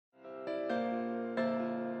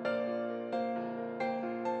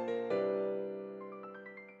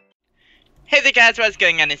Hey there guys, what's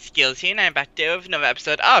going on? It's Skiddles here, and I'm back today with another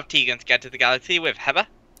episode of Teagan's Guide to the Galaxy with Heather.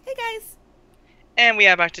 Hey guys! And we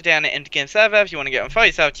are back today on the Intergame server. If you want to get one for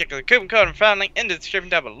yourself, check out the coupon code and found link in the description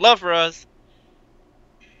down below for us.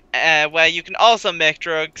 Where you can also make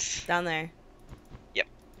drugs. Down there. Yep.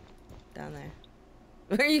 Down there.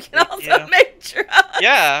 Where you can also make drugs.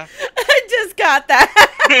 Yeah. I just got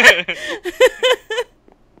that.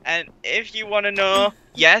 And if you want to know,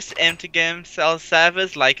 yes, Intergame sells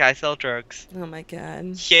servers like I sell drugs. Oh my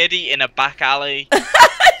god. Shady in a back alley.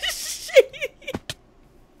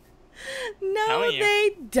 No,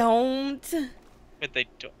 they don't. But they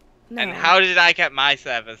don't. No. And how did I get my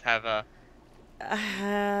servers, Heather?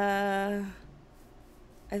 I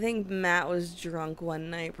think Matt was drunk one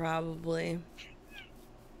night, probably.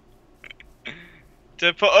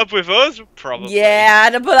 To put up with us? Probably. Yeah,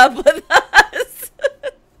 to put up with us.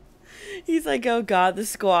 He's like, oh god, the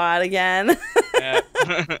squad again. Yeah.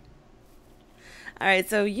 Alright,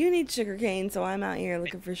 so you need sugarcane, so I'm out here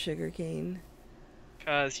looking for sugarcane.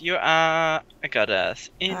 Because you are a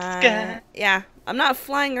goddess in the sky. Yeah, I'm not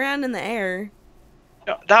flying around in the air.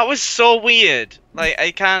 No, that was so weird. Like,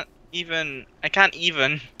 I can't even. Can't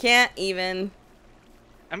even.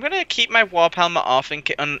 I'm gonna keep my warp helmet off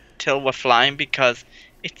until we're flying because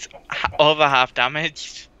it's over half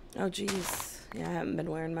damaged. Oh jeez. Yeah, I haven't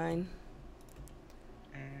been wearing mine.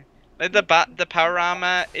 Like the power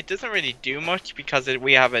armor, it doesn't really do much because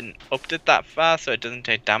we haven't upped it that far, so it doesn't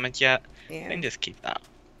take damage yet. Yeah. I can just keep that.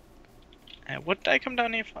 What did I come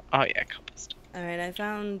down here for? Oh yeah, cobblestone. Alright, I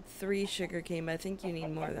found 3 sugarcane, but I think you need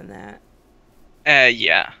more than that.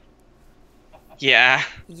 Yeah. Yeah.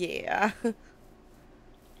 Yeah.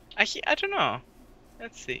 Actually, I don't know.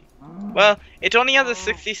 Let's see. Well, it only has a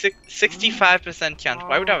 65% chance.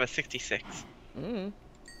 Why would I have a 66?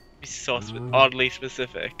 It's so oddly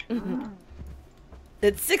specific.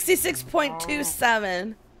 It's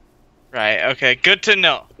 66.27. Right, okay, good to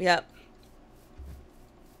know. Yep.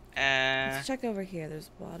 Let's check over here.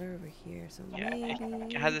 There's water over here, so yeah,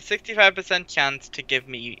 maybe... it has a 65% chance to give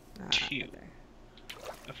me 2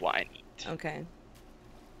 of what I need. Okay.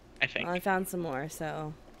 I think. Well, I found some more,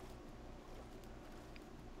 so...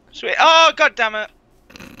 Sweet. Oh, god damn it!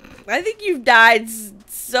 I think you've died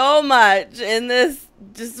so much in this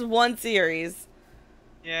just one series.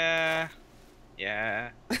 Yeah.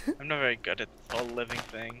 Yeah. I'm not very good at this whole living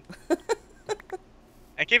thing.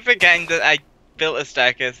 I keep forgetting that I built a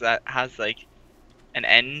staircase that has, like, an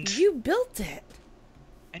end. You built it.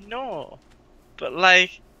 I know. But,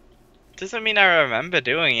 like, doesn't mean I remember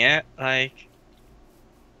doing it. Like...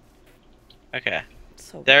 Okay.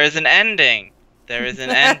 So there is an ending. There is an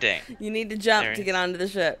ending. You need to jump to get onto the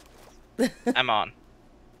ship. I'm on.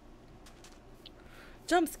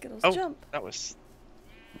 Jump, Skiddles, oh, jump. That was...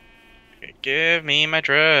 Okay, give me my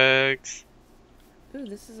drugs. Ooh,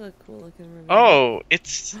 this is a cool looking river. Oh,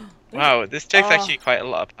 it's... wow, this takes actually quite a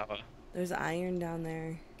lot of power. There's iron down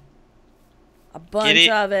there. A bunch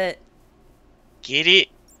of it. Get it.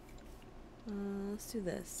 Let's do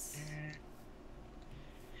this.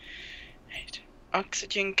 Right.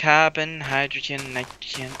 Oxygen, carbon, hydrogen,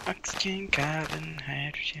 nitrogen, oxygen, carbon,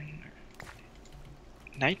 hydrogen,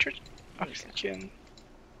 nitrogen, oxygen.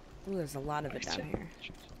 Ooh, there's a lot of it down here.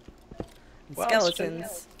 And Well,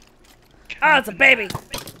 skeletons. Oh, it's a baby!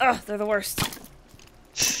 Ugh, they're the worst.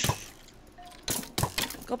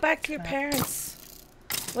 Go back to your parents.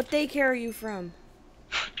 What daycare are you from?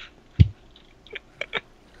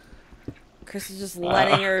 Chris is just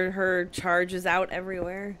letting her charges out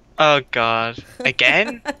everywhere. Oh god.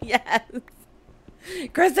 Again? Yes.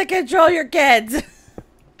 Krista, control your kids!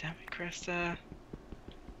 Damn it, Krista.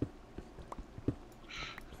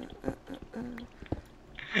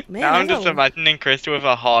 Man, now I'm just imagining Krista with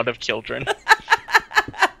a horde of children.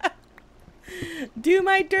 Do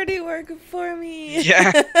my dirty work for me!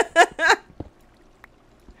 Yeah.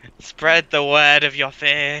 Spread the word of your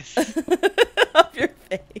face. Of your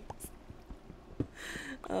face.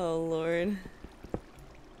 Oh, Lord.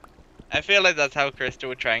 I feel like that's how Krista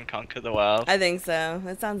would try and conquer the world. I think so.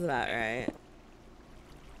 That sounds about right.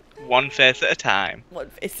 One face at a time. One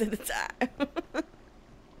face at a time.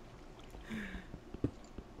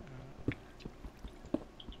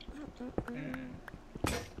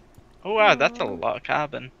 Oh wow, that's a lot of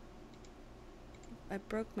carbon. I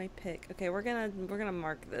broke my pick. Okay, we're gonna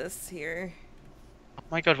mark this here. Oh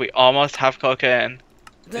my god, we almost have cocaine.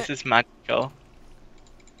 This is magical.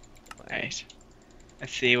 Right.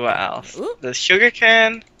 Let's see what else. Ooh. The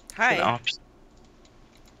sugarcane. Hi.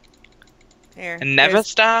 Here. And Never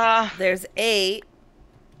Star. There's 8.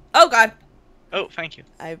 Oh god. Oh, thank you.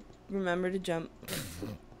 I remember to jump.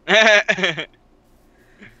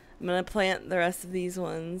 I'm gonna plant the rest of these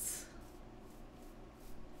ones.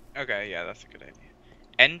 Okay, yeah, that's a good idea.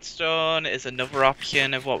 Endstone is another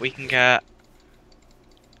option of what we can get.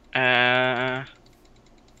 Ow.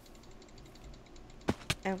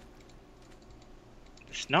 There's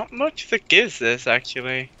not much that gives this,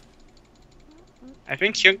 actually. I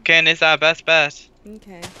think sugarcane is our best bet.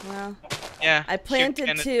 Okay, well. Yeah. I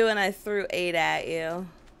planted 2 and I threw 8 at you.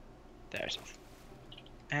 There it is.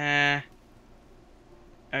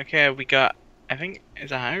 Okay, we got, I think,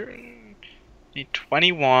 is 100? Need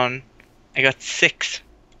 21. I got 6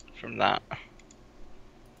 from that.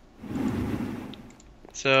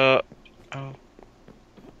 So,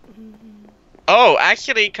 oh,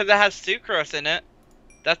 actually, because it has sucrose in it,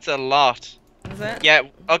 that's a lot. Is it? Yeah.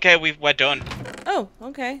 Okay, we're done. Oh,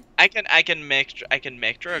 okay. I can make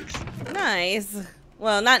drugs. Nice.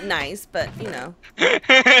 Well, not nice, but you know.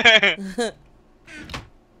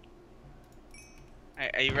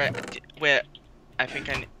 Are you ready? Wait, I think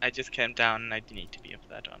I just came down and I need to be up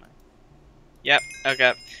there, don't I? Yep.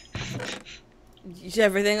 Okay. Is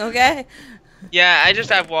everything okay? Yeah,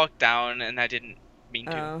 I walked down and I didn't mean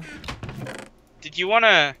to. Oh. Did you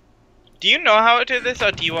wanna? Do you know how to do this,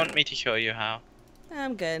 or do you want me to show you how?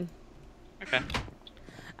 I'm good. Okay.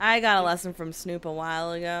 I got a lesson from Snoop a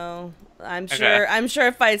while ago. I'm Okay. sure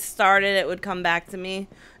if I started it would come back to me.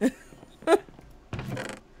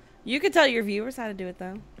 You could tell your viewers how to do it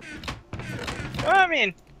though. Well, I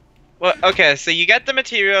mean, well, okay. So you get the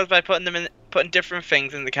materials by putting different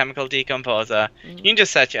things in the chemical decomposer. Mm-hmm. You can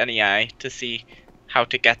just search any AI to see how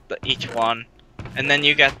to get each one, and then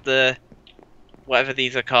you get the whatever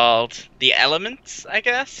these are called, the elements, I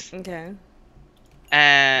guess. Okay.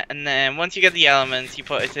 And then once you get the elements, you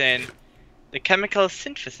put it in the chemical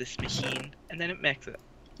synthesis machine, and then it makes it.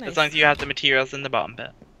 Nice. As long as you have the materials in the bottom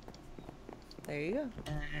bit. There you go.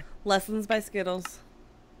 Lessons by Skiddles.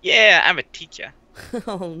 Yeah, I'm a teacher.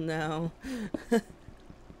 Oh no. Right,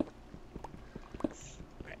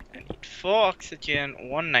 I need 4 oxygen,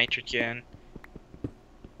 1 nitrogen,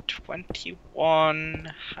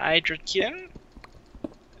 21 hydrogen.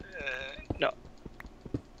 No.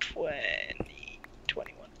 20,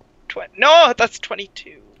 21, 20. No, that's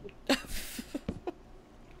 22. It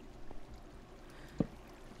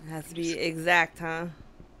has to be exact, huh?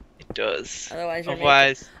 It does.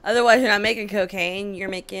 Otherwise you're not making cocaine. You're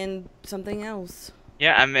making something else.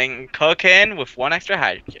 Yeah, I'm making cocaine with 1 extra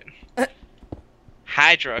hydrogen.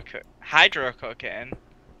 Hydrococaine.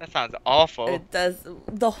 That sounds awful. It does.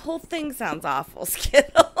 The whole thing sounds awful,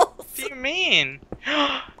 Skittles. What do you mean?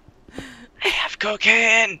 I have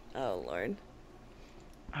cocaine. Oh Lord.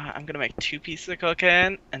 I'm gonna make 2 pieces of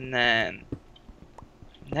cocaine, and then.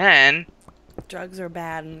 Drugs are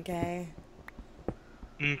bad, okay?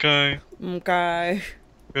 Okay. Okay.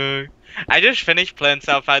 Okay. I just finished playing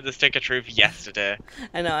Southside the Stick of Truth yesterday.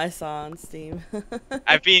 I know, I saw on Steam.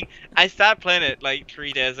 I started playing it like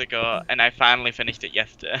 3 days ago, and I finally finished it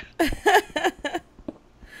yesterday.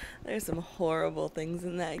 There's some horrible things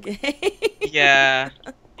in that game. Yeah.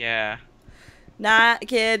 Yeah. Not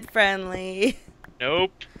kid friendly.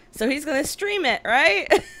 Nope. So he's gonna stream it, right?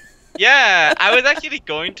 Yeah, I was actually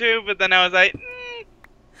going to, but then I was like,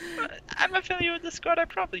 I'm affiliated with the squad, I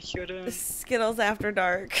probably shouldn't. Skittles After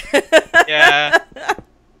Dark. Yeah.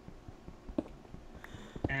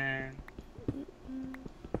 And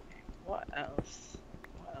what else?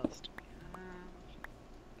 What else do we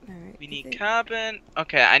have? Alright, We need carbon.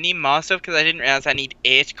 Okay, I need more stuff because I didn't realize I need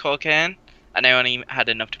 8 cocaine, and I only had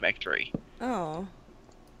enough to make 3. Oh.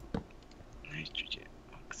 Nitrogen,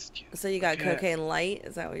 oxygen. So you got cocaine light?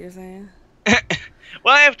 Is that what you're saying?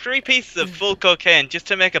 Well, I have 3 pieces of full cocaine. Just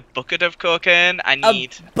to make a bucket of cocaine, I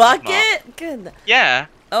need a bucket? Good. Yeah.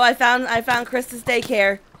 Oh, I found Krista's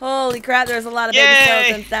daycare. Holy crap! There's a lot of baby Yay!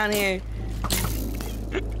 skeletons down here.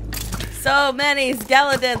 So many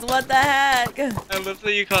skeletons. What the heck? I love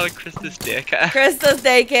that you call it Krista's daycare. Krista's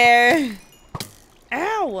daycare.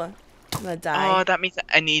 Ow! I'm gonna die. Oh, that means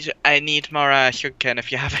I need more sugarcane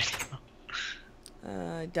if you have any.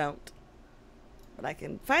 I don't. But I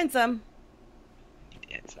can find some.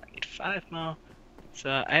 Yes, I need 5 more.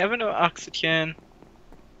 So I have enough oxygen.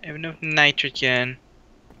 I have enough nitrogen.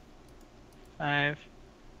 5.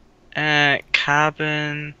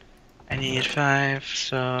 Carbon. I need 5.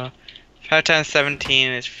 So 5 times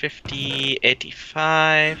 17 is 50.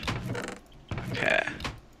 85. Okay.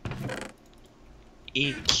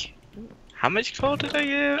 Eek. How much coal did I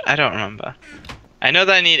use? I don't remember. I know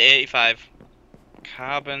that I need 85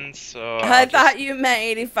 carbon, so I thought you meant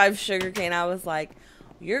 85 sugarcane. I was like,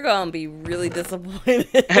 you're gonna be really disappointed.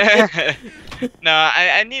 No,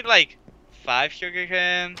 I need like 5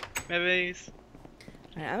 sugarcane, maybe.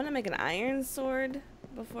 Alright, I'm gonna make an iron sword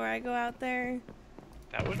before I go out there.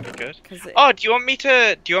 That would be good. Oh, do you want me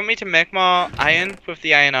to make more iron with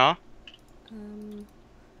the iron ore?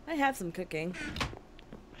 I have some cooking.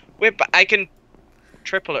 Wait, but I can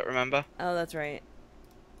triple it, remember? Oh, that's right.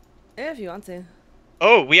 If you want to.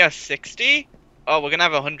 Oh, we have 60? Oh, we're gonna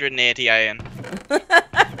have 180 iron.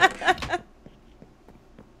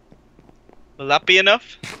 Will that be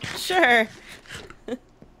enough? Sure.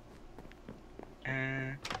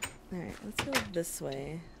 Alright, let's go this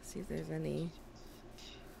way. See if there's any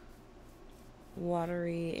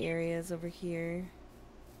watery areas over here.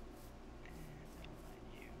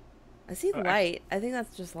 I see light. I think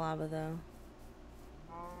that's just lava, though.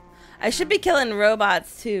 I should be killing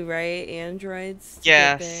robots, too, right? Androids.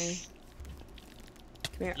 Yes.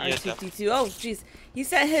 Come here, R2-D2. Oh, jeez. He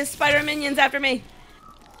sent his spider minions after me.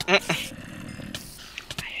 I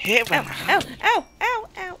hate when... Ow, ow, ow,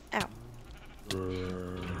 ow, ow.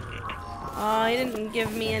 Oh, he didn't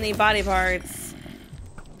give me any body parts.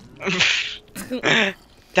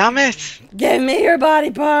 Damn it! Give me your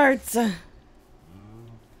body parts! There's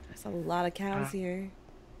a lot of cows here.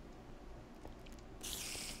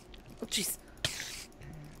 Oh, jeez.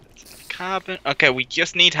 Carbon. Okay, we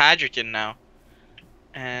just need hydrogen now.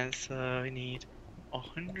 And so we need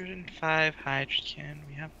 105 hydrogen.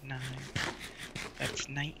 We have 9. That's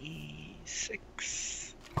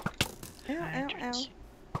 96. Ow, ow, ow.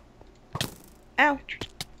 Ow.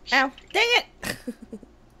 Ow. Dang it!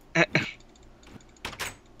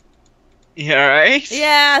 You alright?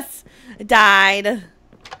 Yes! I died.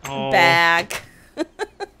 Oh. Back.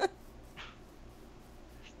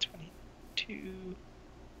 22.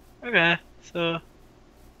 Okay, so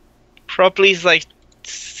probably like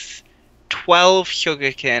 12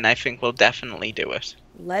 sugarcane, I think will definitely do it.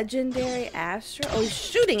 Legendary Astro? Oh, he's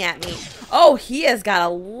shooting at me. Oh, he has got a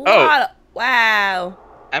lot of... Wow.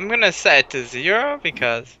 I'm gonna set it to 0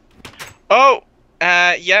 because... Oh!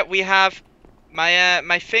 Yeah, we have...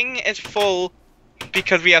 My thing is full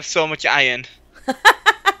because we have so much iron.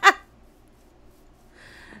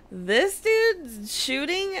 This dude's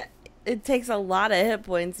shooting, it takes a lot of hit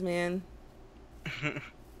points, man.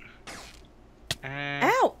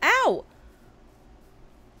 Ow! Ow!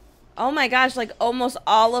 Oh my gosh, like almost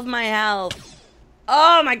all of my health.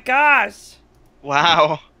 Oh my gosh!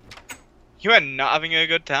 Wow. You are not having a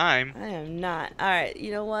good time. I am not. Alright,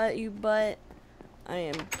 you know what, you butt? I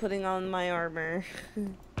am putting on my armor.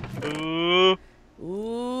 Ooh.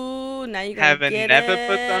 Ooh, now you gotta Haven't get never it.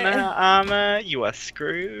 put on her armor. You are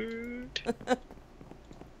screwed.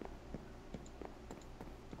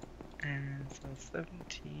 And so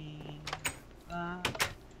 17 of that.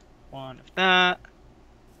 1 of that.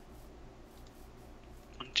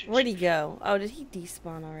 1, 2, Where'd he go? Oh, did he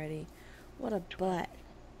despawn already? What a butt.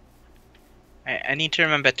 I need to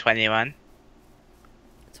remember 21.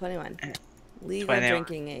 21. Legal 21.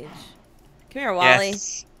 drinking age. Come here, Wally.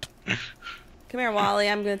 Yes. Come here, Wally.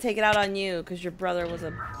 I'm gonna take it out on you because your brother was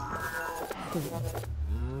a.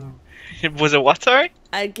 Was it what, sorry?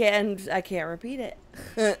 I can't repeat it.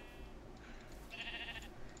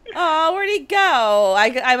 Oh, where'd he go?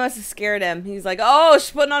 I must have scared him. He's like, oh,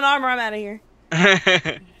 she's putting on armor. I'm out of here.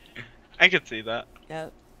 I could see that.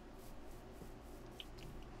 Yep.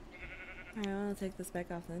 Alright, well, I'll take this back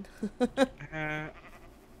off then.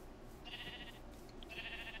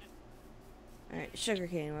 Alright,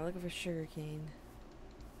 sugarcane. We're looking for sugarcane.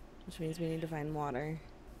 Which means we need to find water.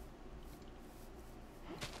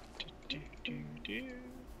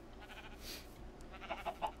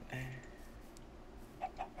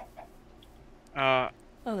 Oh,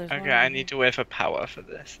 there's okay, water I here. need to wait for power for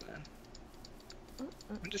this then.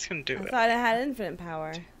 I'm just gonna do I it. thought it had infinite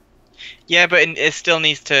power. Yeah, but it still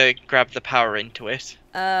needs to grab the power into it.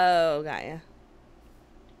 Oh, got ya.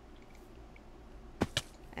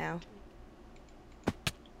 Ow.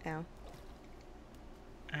 Ow.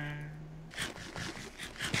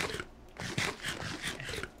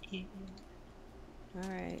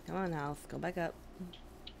 Alright, come on, health. Go back up.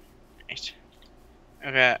 Right.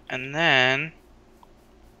 Okay, and then...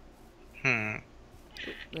 There's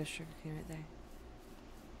sugarcane right there.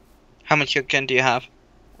 How much sugarcane do you have?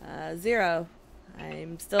 0.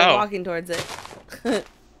 I'm still Oh. walking towards it.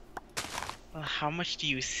 Well, how much do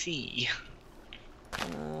you see?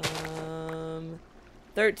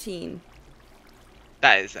 13.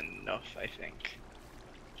 That is enough, I think.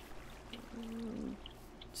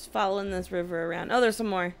 Just following this river around. Oh, there's some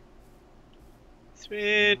more.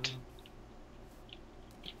 Sweet.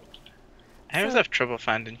 I always have trouble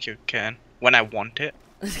finding sugarcane when I want it.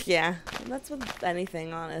 Yeah, that's with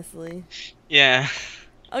anything, honestly. Yeah.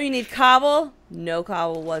 Oh, you need cobble? No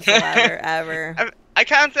cobble whatsoever, ever. I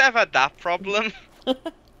can't say I've had that problem.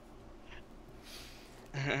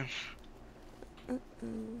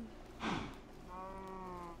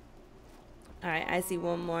 Alright, I see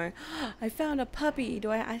one more. I found a puppy.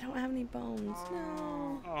 I don't have any bones.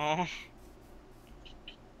 No. Oh.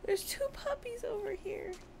 There's 2 puppies over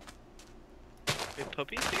here. Wait,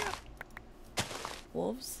 puppies here?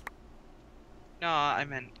 Wolves? No, I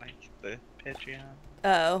meant like the Patreon.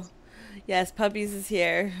 Oh. Yes, puppies is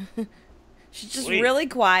here. She's just Sweet. really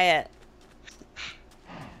quiet.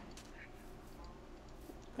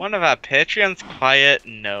 One of our Patreons quiet?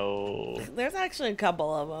 No. There's actually a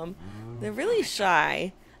couple of them. They're really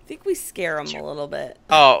shy. I think we scare them a little bit.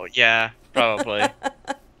 Oh, yeah, probably.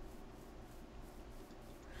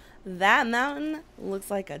 That mountain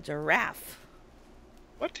looks like a giraffe.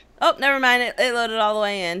 What? Oh, never mind. It loaded all the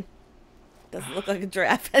way in. Doesn't look like a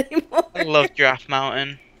giraffe anymore. I love Giraffe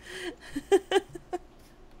Mountain.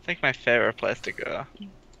 It's like my favorite place to go.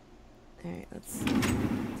 Alright, let's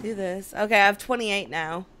do this. Okay, I have 28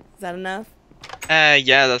 now. Is that enough?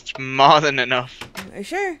 Yeah, that's more than enough. Are you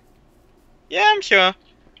sure? Yeah, I'm sure.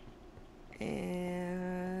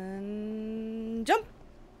 And jump.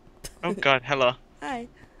 Oh god, hello. Hi.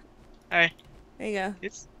 Hi. There you go.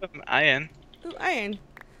 It's some iron. Ooh, iron.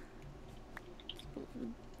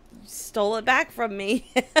 You stole it back from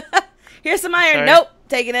me. Here's some iron. Sorry. Nope,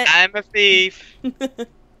 taking it. I'm a thief.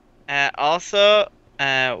 Also,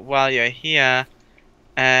 while you're here,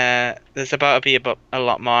 there's about to be a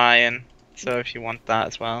lot more iron. So if you want that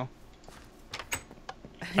as well.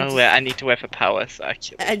 Oh wait, I need to wait for power, so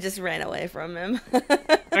actually. I just ran away from him.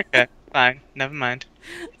 Okay, fine. Never mind.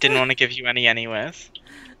 Didn't want to give you any anyways.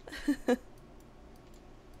 I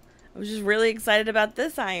was just really excited about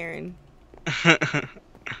this iron.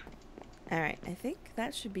 Alright, I think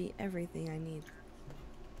that should be everything I need.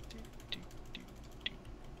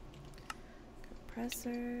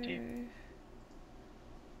 Compressor.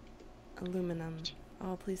 Aluminum.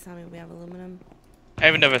 Oh, please tell me we have aluminum. I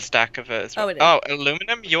have another stack of it as well. Oh, it is. Oh,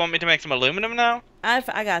 aluminum? You want me to make some aluminum now? I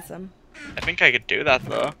got some. I think I could do that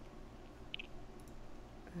though.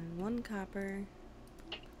 And 1 copper.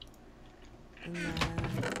 And then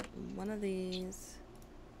one of these.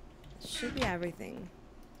 It should be everything.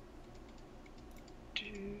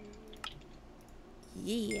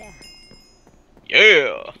 Yeah.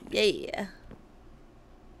 Yeah. Yeah.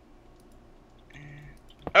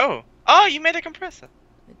 Oh. Oh, you made a compressor.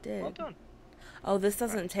 I did. Well done. Oh, this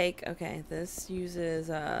doesn't take... Okay, this uses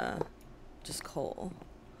just coal.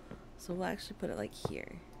 So we'll actually put it like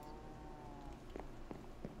here.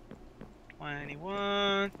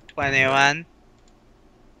 21.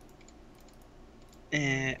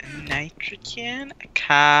 Nitrogen,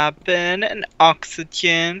 carbon, and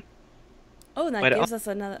oxygen. Oh, and that Wait, gives us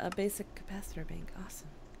a basic capacitor bank. Awesome.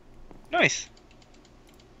 Nice.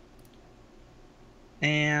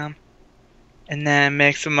 And then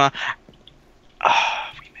make some more. Oh,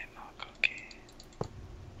 we made more cocaine.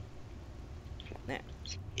 There.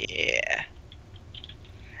 Yeah.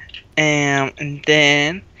 And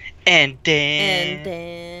then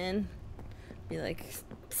be like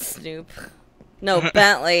Snoop. No,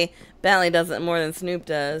 Bentley. Bentley does it more than Snoop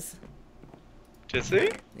does. Does he?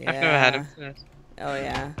 Yeah. I've never had him. Oh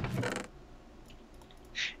yeah.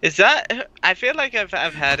 Is that? I feel like I've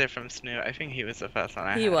had it from Snoop. I think he was the first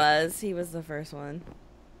one. He was the first one.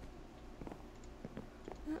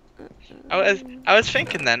 I was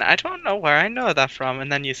thinking then. I don't know where I know that from,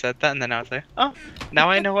 and then you said that, and then I was like, oh, now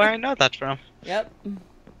I know where I know that from. Yep.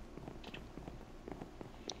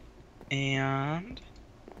 And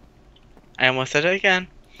I almost said it again.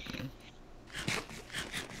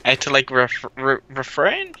 I had to like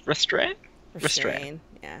restrain.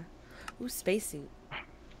 Yeah. Ooh, spacesuit.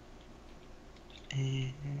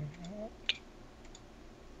 And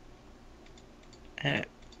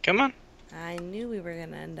come on. I knew we were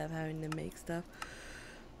gonna end up having to make stuff.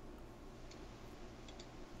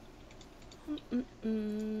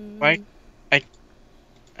 Why?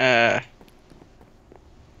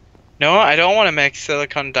 No, I don't want to make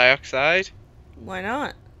silicon dioxide. Why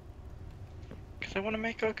not? Because I want to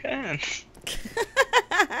make cocaine.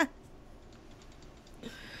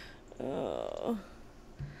 Oh.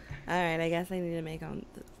 Alright, I guess I need to make on.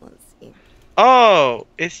 Let's see. Oh,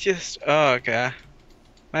 it's just. Oh, okay.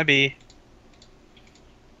 Maybe.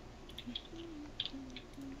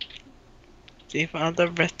 See if all the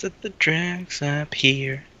rest of the drugs up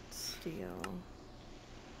here. Steel.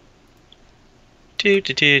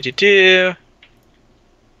 Do.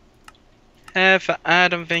 I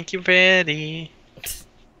don't think you're ready.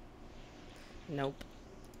 Nope.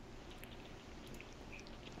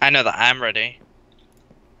 I know that I'm ready.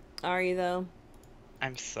 Are you though?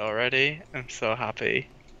 I'm so ready. I'm so happy.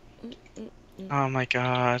 Oh my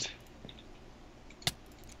god.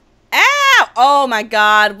 Ow! Oh my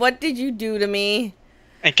god, what did you do to me?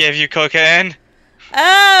 I gave you cocaine.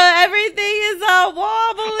 Oh, everything is all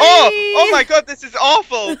wobbly. Oh my god, this is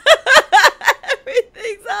awful.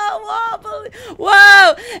 Everything's all wobbly.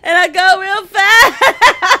 Whoa, and I go real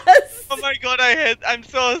fast. Oh my god, I'm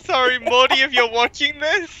so sorry, Morty, if you're watching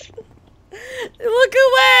this. Look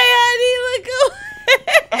away, honey, look away.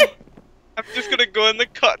 Oh, I'm just gonna go in the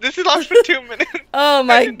cut. This is lasts for 2 minutes. Oh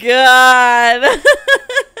my god.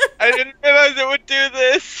 I didn't realize it would do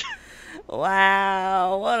this.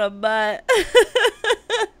 Wow, what a butt.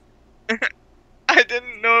 I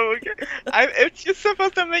didn't know it would it's just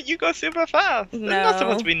supposed to make you go super fast. No. There's not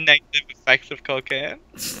supposed to be negative effects of cocaine.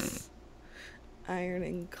 Iron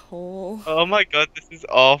and coal. Oh my god, this is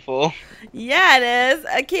awful. Yeah, it is.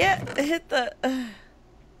 I can't hit the...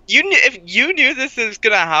 If you knew this was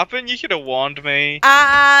gonna happen, you should have warned me.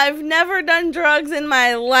 I've never done drugs in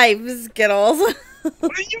my life, Skittles.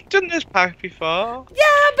 Well, you've done this pack before.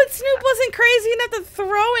 Yeah, but Snoop wasn't crazy enough to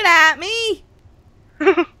throw it at me.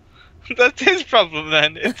 That's his problem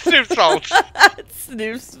then. It's Snoop's fault. It's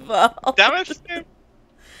Snoop's fault. Damn it, Snoop.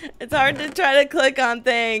 It's hard to try to click on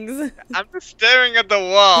things. I'm just staring at the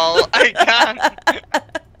wall. I can't.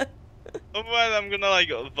 Otherwise, I'm gonna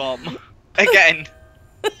like vom. Again.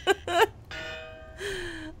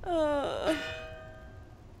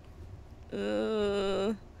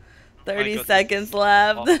 30 God, seconds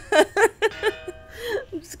left. I'm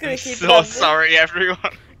just gonna keep it so on sorry, everyone.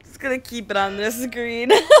 Just gonna keep it on this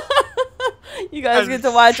screen. You guys I'm get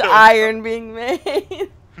to watch so iron being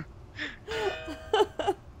made.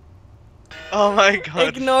 Oh my god.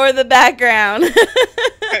 Ignore the background.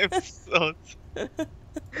 I'm so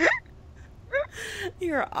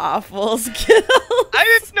You're awful, Skittles.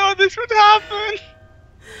 I didn't know this would happen.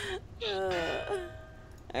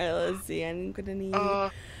 Alright, let's see. I'm gonna need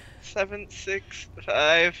 7, 6,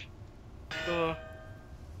 5, 4.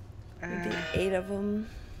 I need 8 of them.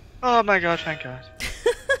 Oh my god, thank god.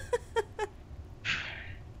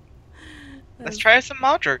 Let's try some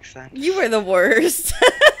more drugs then. You were the worst.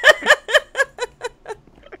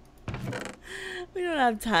 We don't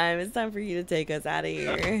have time. It's time for you to take us out of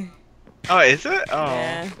here. Oh, is it? Oh.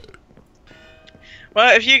 Yeah.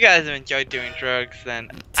 Well, if you guys have enjoyed doing drugs,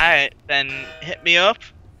 then hit me up.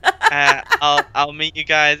 I'll meet you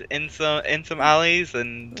guys in some alleys,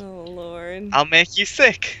 and Oh Lord. I'll make you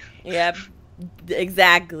sick. Yep.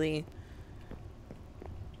 Exactly.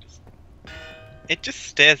 It just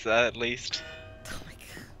stays there at least. Oh my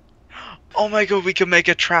god. Oh my god, we can make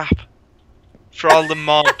a trap for all the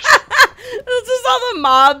mobs. It's just all the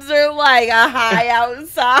mobs are like a high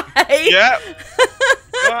outside. Yep.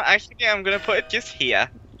 Well, actually, I'm gonna put it just here,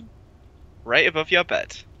 right above your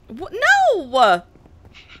bed. What? No.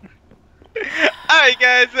 Alright,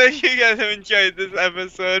 guys. So if you guys have enjoyed this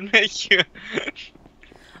episode, make sure.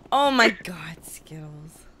 Oh my god,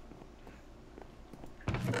 Skittles.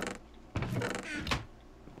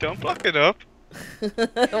 Don't block it up.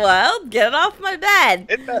 Well, get it off my bed.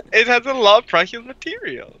 It has a lot of precious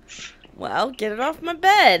materials. Well, get it off my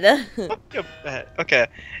bed. Fuck your bed. Okay.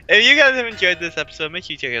 If you guys have enjoyed this episode, make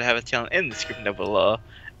sure you check out Have channel in the description down below.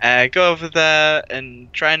 Go over there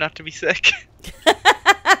and try not to be sick. Good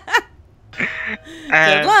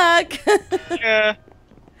luck. Yeah.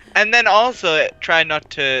 And then also try not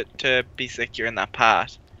to be sick during that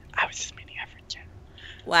part. I was just meaning average.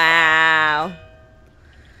 Wow.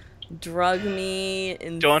 Drug me.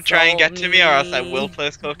 Don't try and get to me, or else I will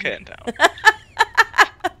place cocaine down.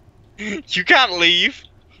 You can't leave.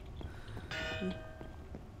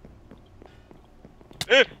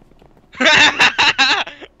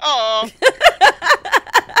 Oh.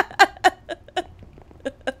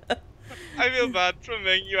 I feel bad for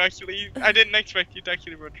making you actually. I didn't expect you to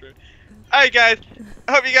actually run through. Alright, guys.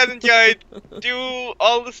 I hope you guys enjoyed. Do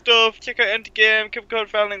all the stuff. Check out Endgame. Keep code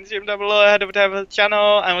file in the description down below. Head over to our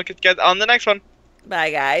channel, and we'll catch you guys on the next one. Bye,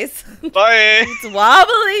 guys. Bye. It's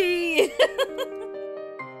wobbly.